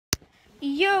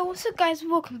Yo, what's up guys,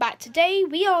 welcome back. Today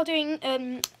we are doing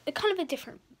we're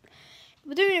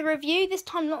doing a review, this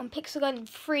time not on Pixel Gun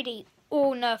 3D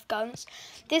or Nerf guns.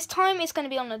 This time it's going to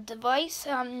be on a device,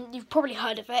 you've probably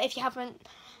heard of it. If you haven't,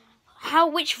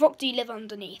 which rock do you live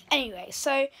underneath? Anyway,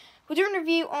 so we're doing a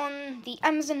review on the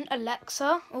Amazon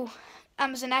Alexa, or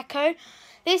Amazon Echo.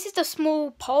 This is the small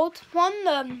pod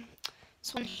one,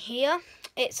 this one here.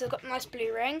 It's got a nice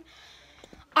blue ring.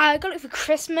 I got it for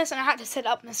Christmas and I had to set it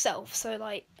up myself, so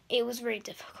like it was really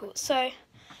difficult. So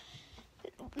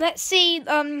let's see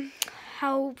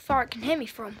how far it can hear me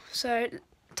from. So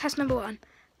test number 1,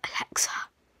 Alexa.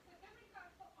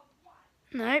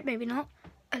 No, maybe not.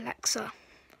 Alexa.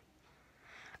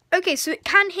 Okay, so it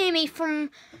can hear me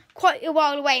from quite a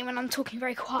while away when I'm talking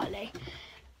very quietly.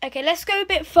 Okay, let's go a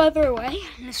bit further away.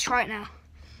 Let's try it now.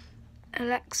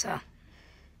 Alexa.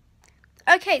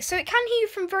 Okay, so it can hear you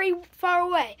from very far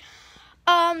away.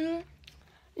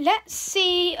 Let's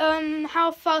see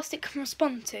how fast it can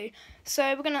respond to.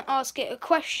 So we're going to ask it a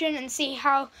question and see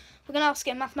how... We're going to ask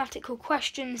it a mathematical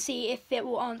question and see if it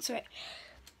will answer it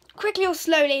quickly or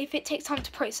slowly, if it takes time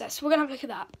to process. We're going to have a look at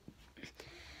that.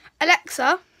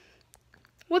 Alexa,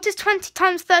 what is 20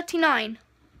 times 39?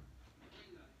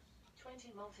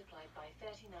 20 multiplied by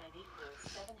 39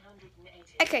 equals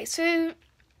 780. Okay, so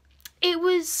it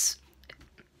was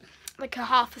like a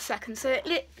half a second, so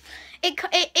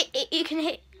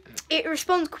it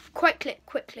responds quite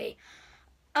quickly.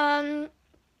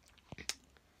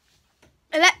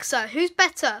 Alexa, who's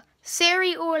better,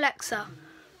 Siri or Alexa?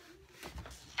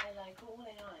 I like all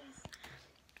AIs.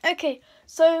 Okay,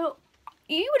 so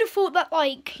you would have thought that,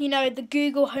 like, you know, the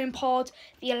Google HomePod,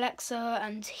 the Alexa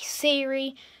and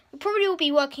Siri would probably all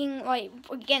be working like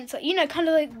against, like, you know, kind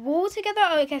of like war together.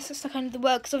 I guess that's the kind of the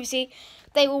word, because obviously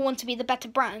they all want to be the better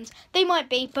brands. They might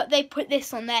be, but they put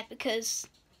this on there because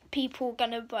people are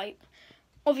gonna, like,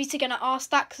 obviously gonna ask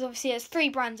that, because obviously there's 3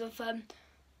 brands of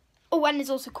oh, and there's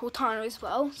also Cortana as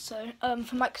well. So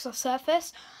for Microsoft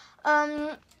Surface,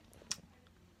 has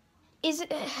it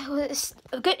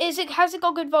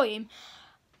got good volume?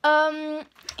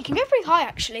 It can go pretty high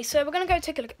actually. So we're gonna go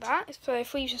take a look at that. So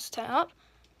if we just turn it up,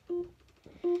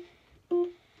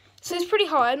 so it's pretty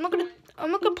high. I'm not gonna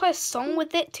play a song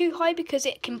with it too high because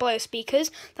it can blow speakers.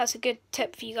 That's a good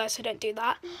tip for you guys, so don't do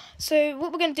that. So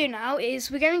what we're going to do now is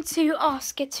we're going to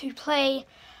ask it to play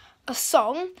a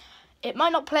song. It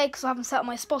might not play because I haven't set up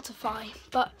my Spotify,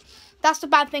 but that's the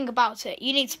bad thing about it.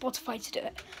 You need Spotify to do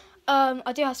it.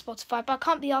 I do have Spotify, but I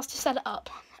can't be asked to set it up.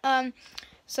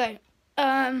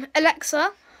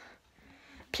 Alexa,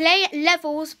 play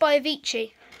Levels by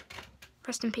Avicii.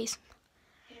 Rest in peace.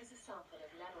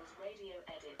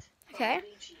 Okay,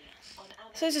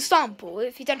 so it's a sample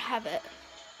if you don't have it.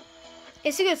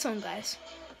 It's a good song, guys.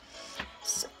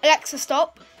 So, Alexa,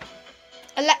 stop.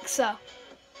 Alexa,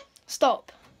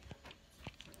 stop.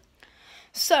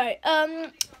 So,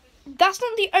 that's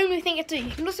not the only thing you have to do.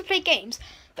 You can also play games.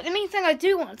 But the main thing I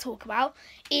do want to talk about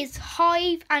is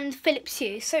Hive and Philips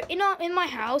Hue. So in my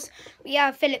house, we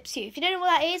have Philips Hue. If you don't know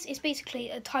what that is, it's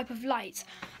basically a type of light.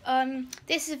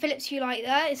 This is a Philips Hue light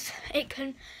there.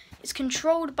 It's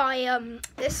controlled by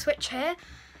this switch here,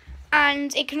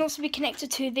 and it can also be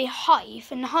connected to the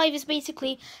Hive. And the Hive is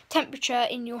basically temperature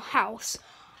in your house.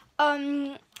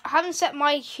 I haven't set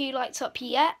my Hue lights up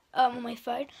yet on my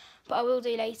phone, but I will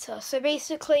do later. So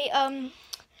basically,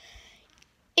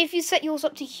 if you set yours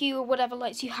up to Hue or whatever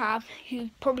lights you have,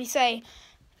 you probably say,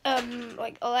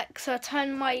 like, Alexa,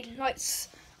 turn my lights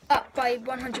up by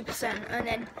 100%, and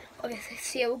then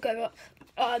obviously it will go up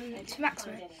to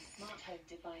maximum. Smart home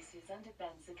devices under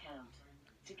Ben's account.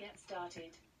 To get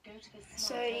started, go to the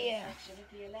So smart home yeah. section of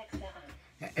the Alexa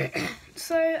app.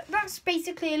 So that's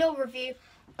basically a little review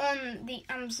on the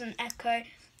Amazon Echo.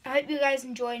 I hope you guys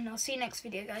enjoyed, and I'll see you next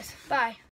video, guys. Bye.